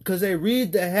up because they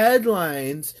read the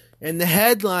headlines, and the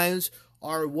headlines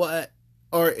are what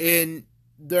are in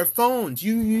their phones.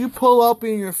 You pull up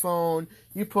in your phone,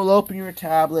 you pull up in your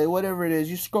tablet, whatever it is.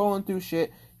 You're scrolling through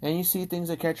shit, and you see things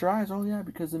that catch your eyes. Oh, yeah,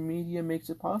 because the media makes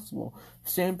it possible.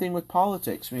 Same thing with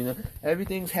politics. I mean,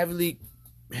 everything's heavily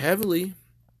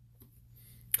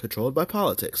controlled by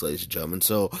politics, ladies and gentlemen.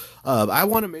 So, I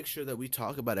want to make sure that we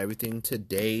talk about everything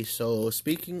today. So,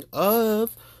 speaking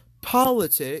of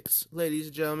politics, ladies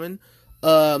and gentlemen,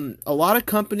 a lot of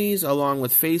companies, along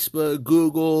with Facebook,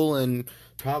 Google, and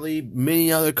probably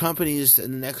many other companies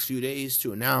in the next few days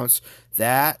to announce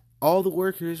that all the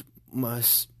workers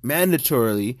must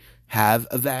mandatorily have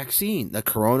a vaccine, the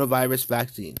coronavirus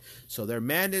vaccine. So they're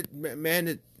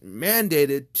mandated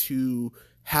to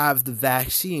have the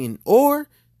vaccine or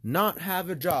not have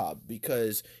a job,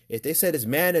 because if they said it's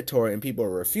mandatory and people are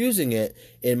refusing it,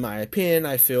 in my opinion,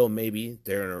 I feel maybe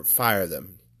they're going to fire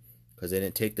them. because they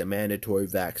didn't take the mandatory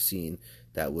vaccine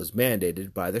that was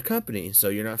mandated by the company. So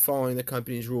you're not following the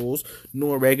company's rules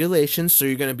nor regulations, so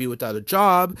you're going to be without a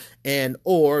job, and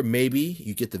or maybe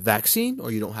you get the vaccine or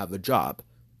you don't have a job.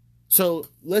 So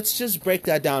let's just break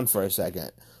that down for a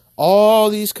second.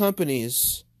 All these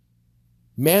companies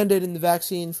mandating the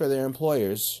vaccine for their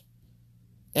employers,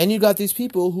 and you got these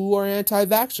people who are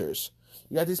anti-vaxxers.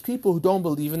 You got these people who don't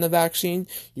believe in the vaccine.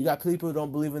 You got people who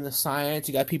don't believe in the science.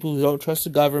 You got people who don't trust the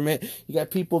government. You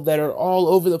got people that are all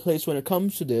over the place when it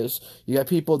comes to this. You got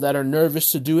people that are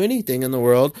nervous to do anything in the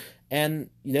world, and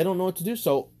they don't know what to do.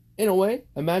 So, in a way,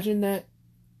 imagine that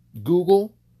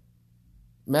Google,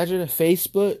 imagine if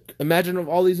Facebook, imagine of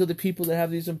all these other people that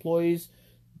have these employees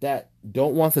that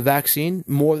don't want the vaccine,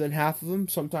 more than half of them.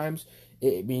 Sometimes,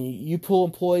 you pull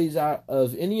employees out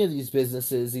of any of these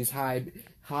businesses, these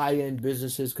high-end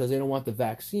businesses, because they don't want the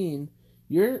vaccine,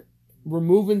 you're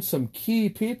removing some key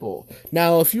people.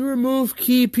 Now, if you remove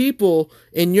key people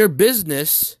in your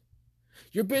business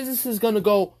is going to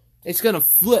go, it's going to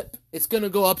flip. It's going to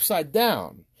go upside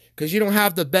down, because you don't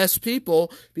have the best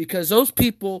people, because those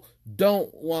people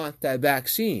don't want that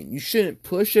vaccine. You shouldn't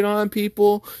push it on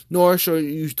people, nor should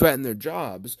you threaten their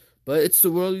jobs. But it's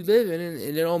the world you live in,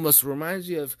 and it almost reminds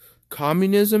you of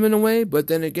communism in a way. But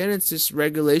then again, it's just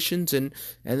regulations and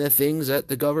the things that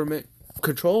the government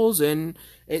controls, and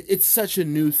it's such a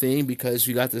new thing, because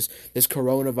we got this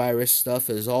coronavirus stuff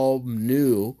is all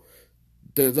new.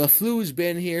 The flu's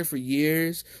been here for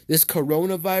years. This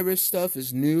coronavirus stuff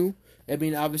is new. I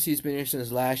mean, obviously it's been here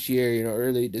since last year,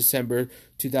 early December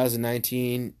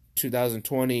 2019,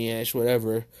 2020-ish,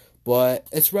 whatever. But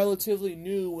it's relatively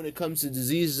new when it comes to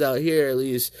diseases out here, at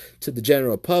least to the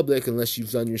general public, unless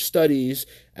you've done your studies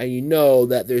and you know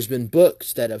that there's been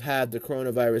books that have had the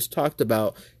coronavirus talked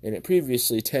about in it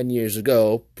previously 10 years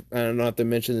ago. I don't have to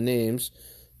mention the names,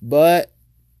 but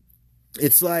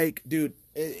it's like, dude,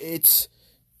 it's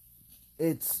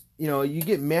you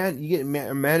get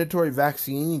a mandatory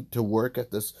vaccine to work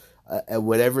at this at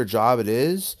whatever job it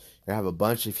is. You have a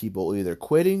bunch of people either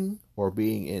quitting or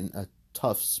being in a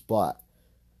tough spot,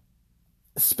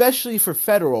 especially for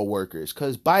federal workers,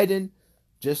 because Biden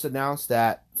just announced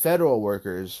that federal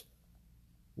workers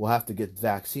will have to get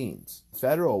vaccines.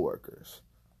 Federal workers.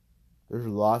 There's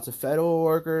lots of federal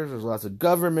workers. There's lots of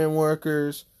government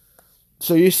workers.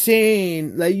 So you're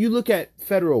saying, like, you look at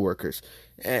federal workers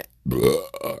and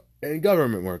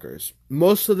government workers.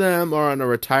 Most of them are on a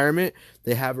retirement.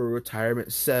 They have a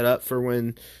retirement set up for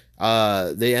when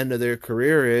the end of their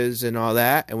career is and all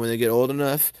that, and when they get old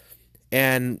enough.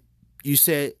 And you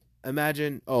say,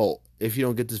 imagine, if you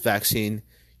don't get this vaccine,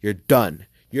 you're done.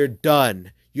 You're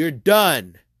done. You're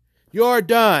done. You're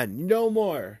done. No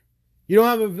more. You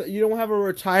don't have a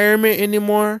retirement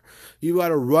anymore. You got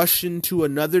to rush into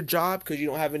another job because you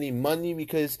don't have any money,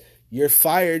 because you're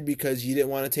fired because you didn't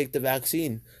want to take the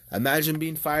vaccine. Imagine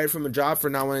being fired from a job for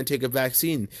not wanting to take a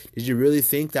vaccine. Did you really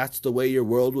think that's the way your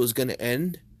world was going to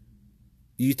end?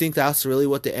 You think that's really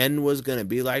what the end was going to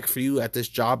be like for you at this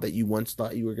job that you once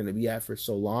thought you were going to be at for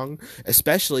so long?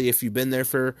 Especially if you've been there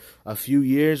for a few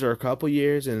years or a couple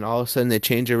years, and all of a sudden they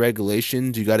change your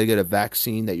regulations. You got to get a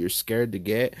vaccine that you're scared to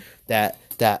get, that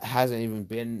hasn't even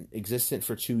been existent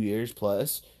for 2 years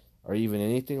plus, or even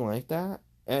anything like that.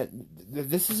 And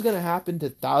this is going to happen to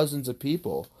thousands of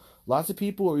people. Lots of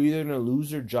people are either going to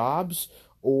lose their jobs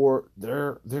or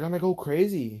they're going to go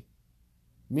crazy.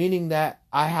 Meaning that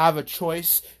I have a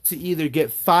choice to either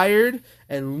get fired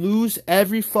and lose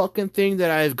every fucking thing that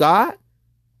I've got,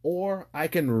 or I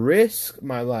can risk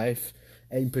my life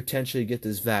and potentially get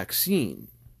this vaccine.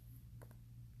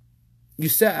 I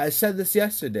said this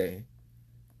yesterday.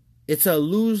 It's a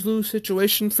lose-lose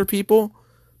situation for people,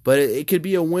 but it could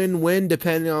be a win-win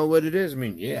depending on what it is. I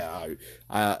mean,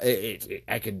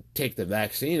 I could take the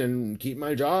vaccine and keep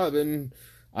my job, and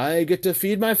I get to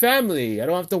feed my family. I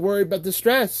don't have to worry about the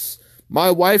stress. My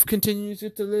wife continues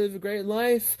to live a great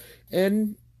life,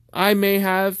 and I may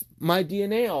have my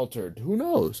DNA altered. Who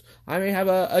knows? I may have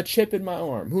a chip in my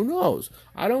arm. Who knows?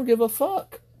 I don't give a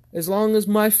fuck. As long as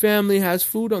my family has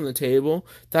food on the table,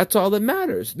 that's all that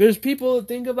matters. There's people that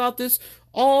think about this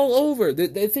all over.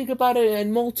 They think about it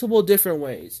in multiple different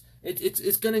ways.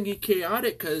 It's going to get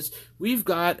chaotic because we've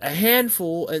got a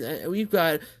handful, and we've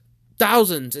got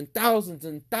thousands and thousands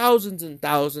and thousands and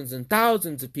thousands and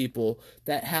thousands of people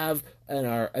that have and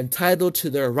are entitled to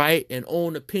their right and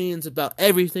own opinions about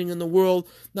everything in the world,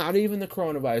 not even the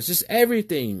coronavirus, just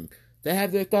everything. They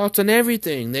have their thoughts on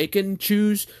everything. They can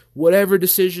choose whatever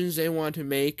decisions they want to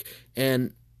make,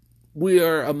 and we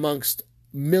are amongst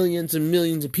millions and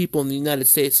millions of people in the United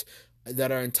States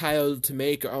that are entitled to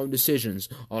make our own decisions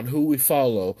on who we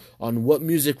follow, on what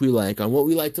music we like, on what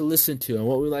we like to listen to, and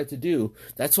what we like to do.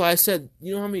 That's why I said,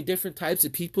 you know how many different types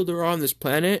of people there are on this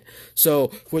planet?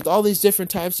 So, with all these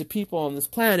different types of people on this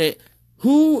planet,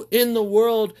 who in the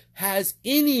world has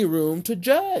any room to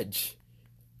judge?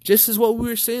 Just as what we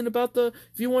were saying about if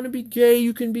you want to be gay,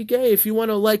 you can be gay. If you want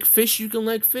to like fish, you can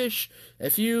like fish.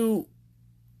 If you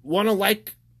want to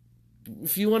like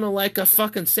a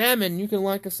fucking salmon, you can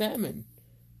like a salmon.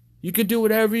 You can do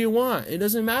whatever you want. It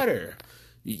doesn't matter.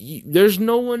 There's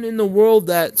no one in the world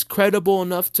that's credible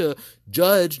enough to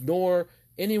judge, nor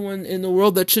anyone in the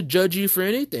world that should judge you for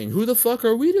anything. Who the fuck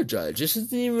are we to judge? This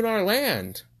isn't even our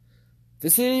land.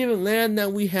 This isn't even land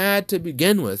that we had to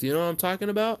begin with. You know what I'm talking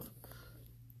about?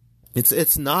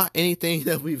 It's not anything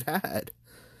that we've had.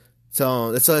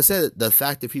 So that's what I said. The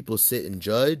fact that people sit and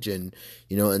judge and,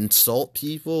 insult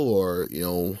people or,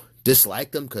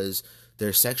 dislike them because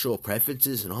their sexual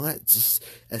preferences and all that,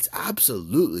 it's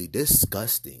absolutely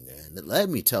disgusting, man. Let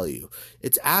me tell you,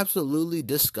 it's absolutely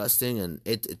disgusting, and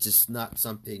it's just not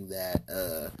something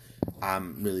that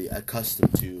I'm really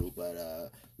accustomed to.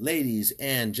 But ladies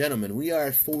and gentlemen, we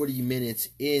are 40 minutes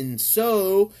in,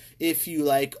 so if you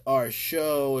like our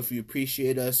show, if you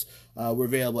appreciate us, we're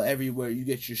available everywhere you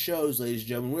get your shows, ladies and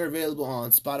gentlemen. We're available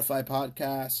on Spotify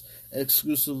Podcasts,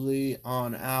 exclusively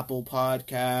on Apple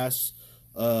Podcasts,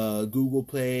 Google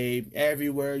Play,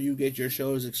 everywhere you get your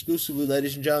shows exclusively,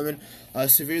 ladies and gentlemen.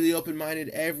 Severely Open-Minded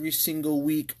every single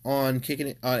week on the Kicking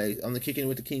It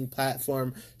with the King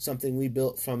platform, something we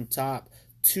built from top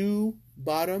to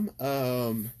bottom.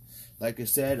 Like I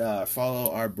said,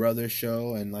 follow our brother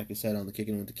show, and like I said, on the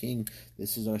Kicking with the King,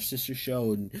 this is our sister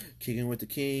show, and Kicking with the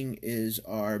King is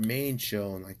our main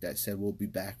show, and like that said, we'll be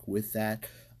back with that.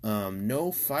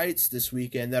 No fights this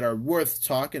weekend that are worth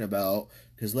talking about,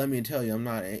 because let me tell you, I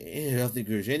don't think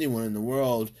there's anyone in the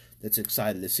world that's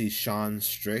excited to see Sean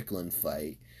Strickland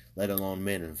fight, let alone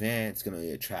main event. It's going to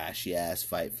be a trashy-ass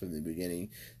fight from the beginning.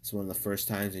 It's one of the first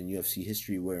times in UFC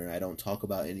history where I don't talk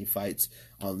about any fights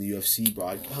on the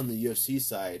UFC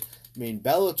side. I mean,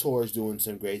 Bellator's doing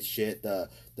some great shit. The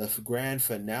grand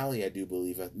finale, I do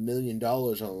believe, $1 million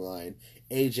on the line.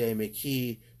 AJ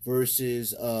McKee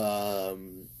versus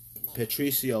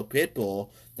Patricio Pitbull.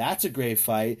 That's a great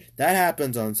fight. That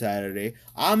happens on Saturday.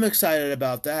 I'm excited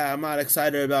about that. I'm not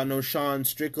excited about no Sean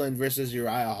Strickland versus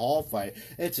Uriah Hall fight.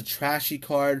 It's a trashy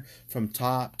card from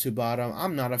top to bottom.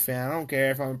 I'm not a fan. I don't care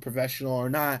if I'm a professional or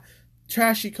not.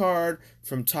 Trashy card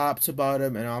from top to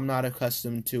bottom, and I'm not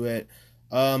accustomed to it.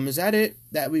 Is that it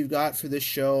that we've got for this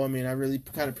show? I mean, I really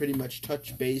kind of pretty much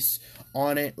touch base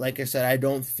on it. Like I said, I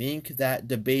don't think that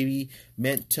the baby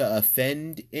meant to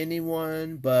offend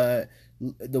anyone, but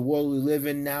the world we live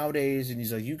in nowadays, and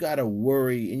he's like, you gotta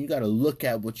worry and you gotta look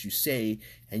at what you say,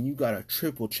 and you gotta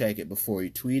triple check it before you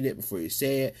tweet it, before you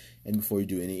say it, and before you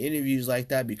do any interviews like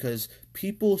that, because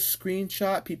people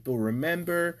screenshot, people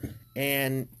remember,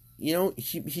 and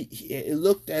it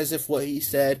looked as if what he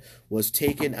said was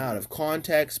taken out of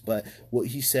context, but what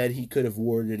he said, he could have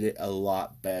worded it a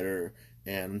lot better.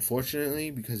 And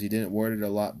unfortunately, because he didn't word it a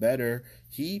lot better,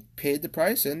 he paid the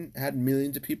price and had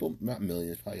millions of people, not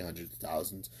millions, probably hundreds of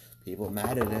thousands of people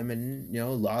mad at him, and,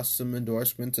 lost some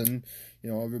endorsements, and,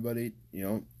 everybody,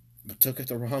 took it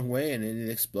the wrong way, and it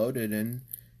exploded. And,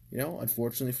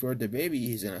 unfortunately for the baby,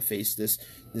 he's going to face this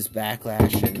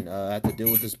backlash and have to deal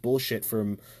with this bullshit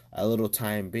for a little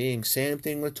time being. Same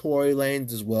thing with Tory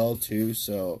Lanez as well, too.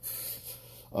 So,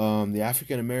 the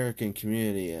African American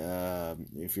community,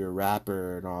 if you're a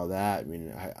rapper and all that, I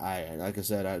mean, I like I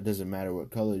said, it doesn't matter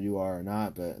what color you are or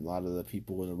not, but a lot of the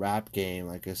people in the rap game,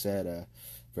 like I said,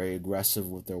 very aggressive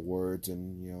with their words,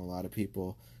 and, a lot of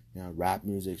people, rap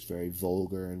music's very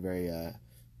vulgar and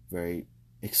very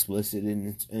explicit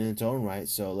in its own right,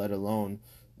 so let alone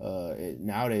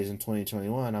nowadays in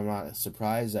 2021, I'm not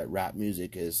surprised that rap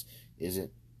music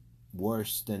isn't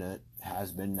worse than it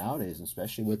has been nowadays,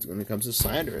 especially when it comes to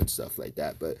slander and stuff like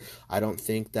that. But I don't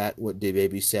think that what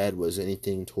DaBaby said was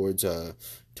anything towards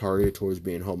targeted towards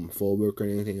being homophobic or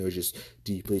anything. It was just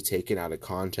deeply taken out of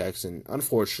context, and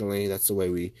unfortunately that's the way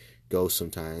we go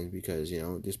sometimes, because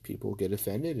just people get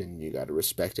offended, and you got to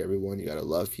respect everyone, you got to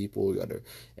love people, you got to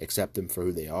accept them for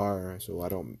who they are. So I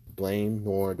don't blame,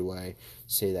 nor do I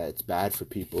say that it's bad for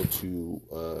people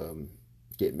to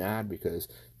get mad, because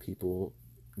people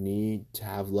need to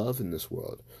have love in this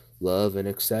world, love and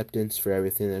acceptance for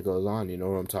everything that goes on. You know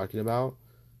what I'm talking about?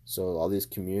 So all these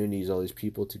communities, all these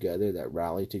people together that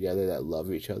rally together, that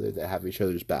love each other, that have each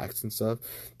other's backs and stuff,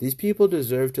 these people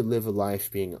deserve to live a life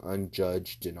being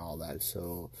unjudged and all that.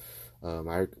 So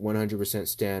I 100%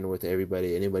 stand with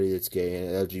anybody that's gay,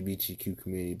 LGBTQ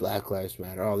community, Black Lives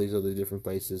Matter, all these other different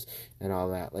places and all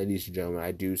that. Ladies and gentlemen,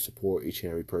 I do support each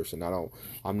and every person.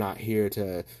 I'm not here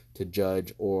to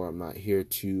judge, or I'm not here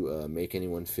to make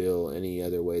anyone feel any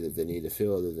other way that they need to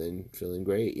feel other than feeling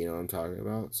great. You know what I'm talking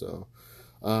about? So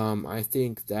I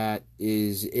think that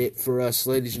is it for us,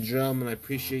 ladies and gentlemen. I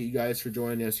appreciate you guys for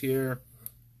joining us here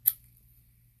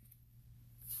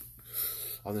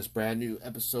on this brand new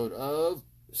episode of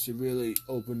Severely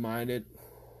Open-Minded.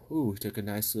 Ooh, took a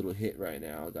nice little hit right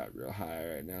now. Got real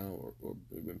high right now.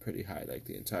 We've been pretty high like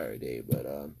the entire day, but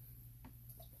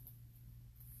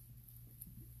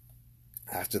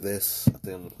after this, I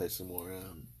think I'm gonna play some more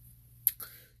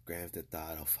Grand Theft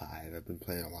Auto 5. I've been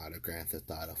playing a lot of Grand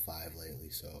Theft Auto 5 lately,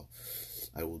 so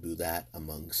I will do that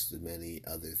amongst many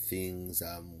other things.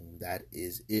 That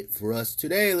is it for us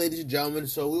today, ladies and gentlemen.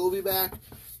 So we will be back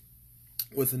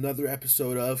with another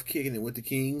episode of Kicking It with the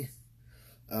King.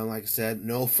 Like I said,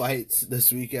 no fights this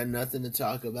weekend, nothing to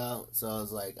talk about. So I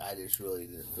was like, I just really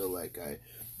didn't feel like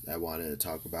I wanted to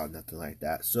talk about nothing like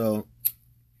that. So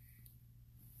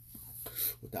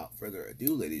without further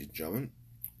ado, ladies and gentlemen,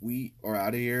 we are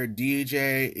out of here.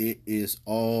 DJ, it is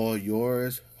all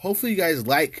yours. Hopefully you guys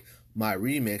like my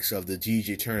remix of the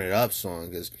DJ Turn It Up song,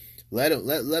 because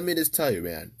let me just tell you,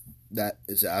 man, that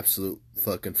is absolute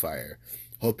fucking fire.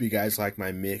 Hope you guys like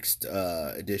my mixed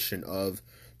edition of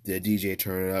the DJ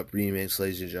Turn It Up remix,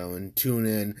 ladies and gentlemen. Tune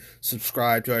in,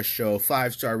 subscribe to our show,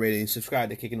 5-star rating, subscribe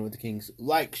to Kicking It with the Kings,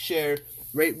 like, share,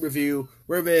 rate, review.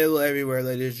 We're available everywhere,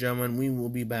 ladies and gentlemen. We will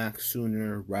be back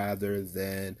sooner rather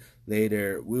than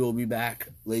later. We will be back,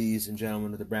 ladies and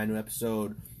gentlemen, with a brand new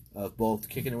episode of both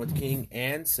Kicking It with the King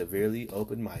and Severely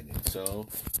Open-Minded. So,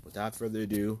 without further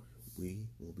ado, we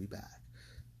will be back.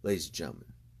 Ladies and gentlemen,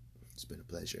 it's been a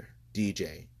pleasure.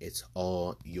 DJ, it's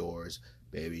all yours,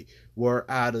 baby. We're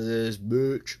out of this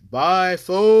bitch. Bye,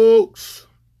 folks.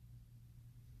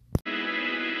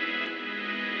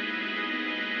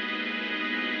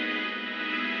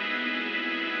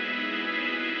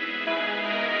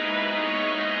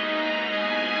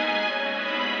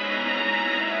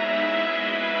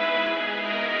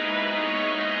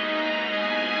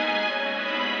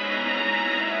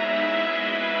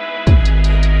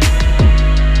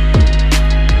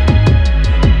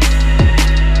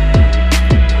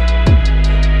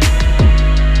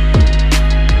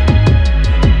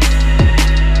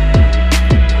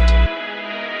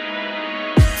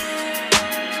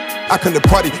 I come to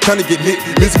party, trying to get lit,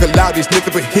 music loud, these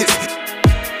nothing but hits.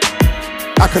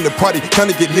 I come to party, trying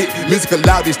to get lit, music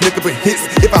loud, these nothing but hits.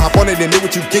 If I hop on it and know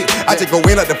what you get, I just go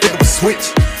in like the flip of a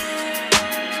switch.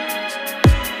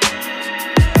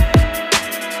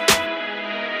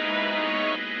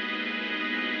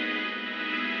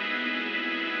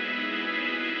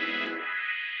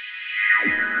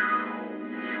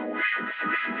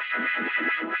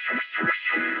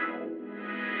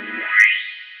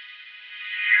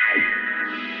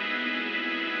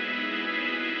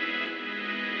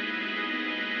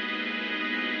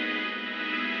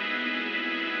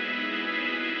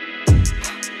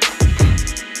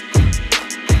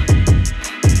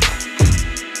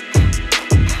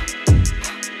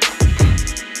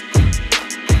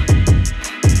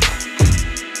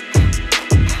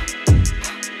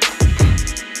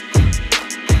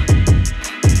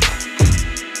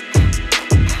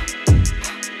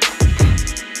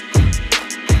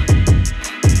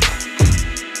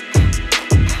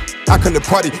 I come to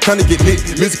party, trying to get lit,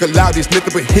 music loud, these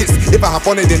nothing but hits. If I hop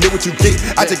on it and know what you get,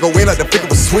 I just go in like the flip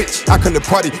of a switch. I come to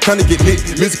party, trying to get lit,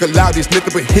 music loud, these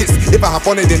nothing but hits. If I hop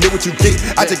on it and know what you get,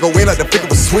 I just go in like the flip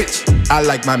of a switch. I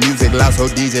like my music loud, so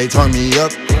DJ turn me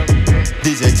up.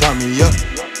 DJ turn me up.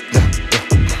 Yeah,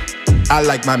 yeah. I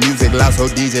like my music loud, so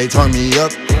DJ turn me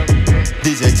up.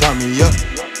 DJ turn me up.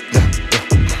 Yeah,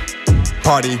 yeah.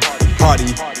 Party,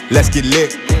 party, let's get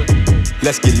lit.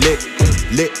 Let's get lit,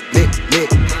 lit, lit, lit.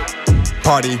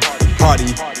 Party, party,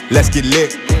 let's get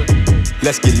lit.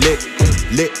 Let's get lit,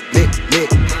 lit, lit, lit.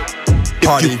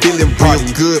 Party, if you feeling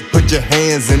real good, put your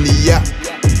hands in the air.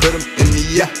 Put them in the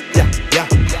air, yeah, yeah.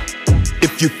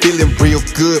 If you feeling real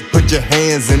good, put your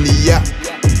hands in the air.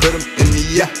 Put them in the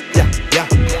air, yeah, yeah.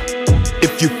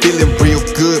 If you feeling real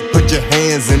good, put your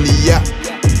hands in the air.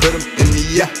 Put them in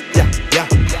the air, yeah, yeah.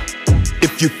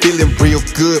 If you feeling real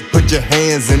good, put your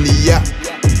hands in the air.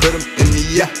 Put them in the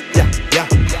air, yeah, yeah.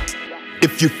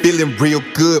 If you feeling real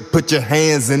good, put your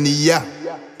hands in the air.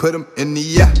 Put them in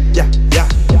the air, yeah, yeah.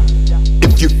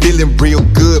 If you feeling real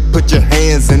good, put your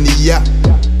hands in the air.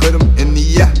 Put them in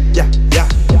the air, yeah, yeah.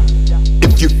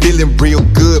 If you feeling real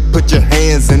good, put your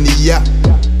hands in the air.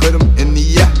 Put them in the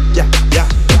air, yeah, yeah.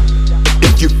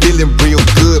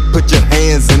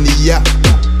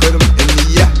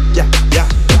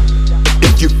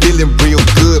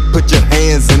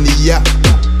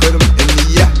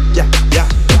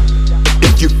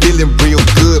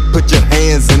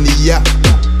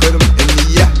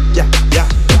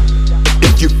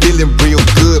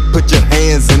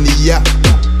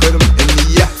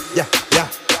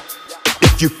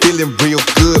 If you feeling real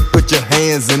good, put your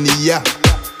hands in the air.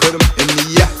 Put them in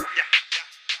the air.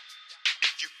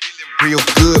 If you feeling real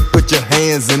good, put your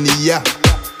hands in the air.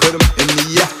 Put them in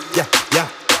the air. Yeah, yeah.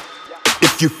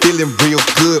 If you feeling real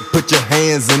good, put your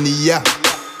hands in the air.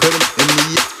 Put them in the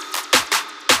air.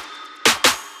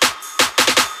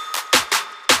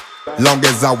 Long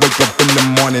as I wake up in the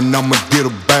morning, I'ma get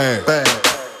a bag.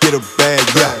 Get a bag,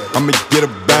 yeah, I'ma get a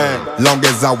bag. Long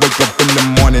as I wake up in the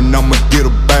morning, I'ma get a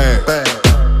bag.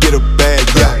 Get a bag,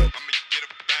 yeah.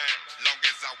 Long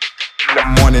as I wake up in the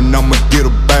morning, I'ma get a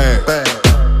bag.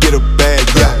 Get a bag,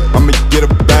 yeah, I'ma get a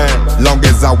bag. Long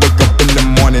as I wake up in the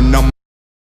morning, I'ma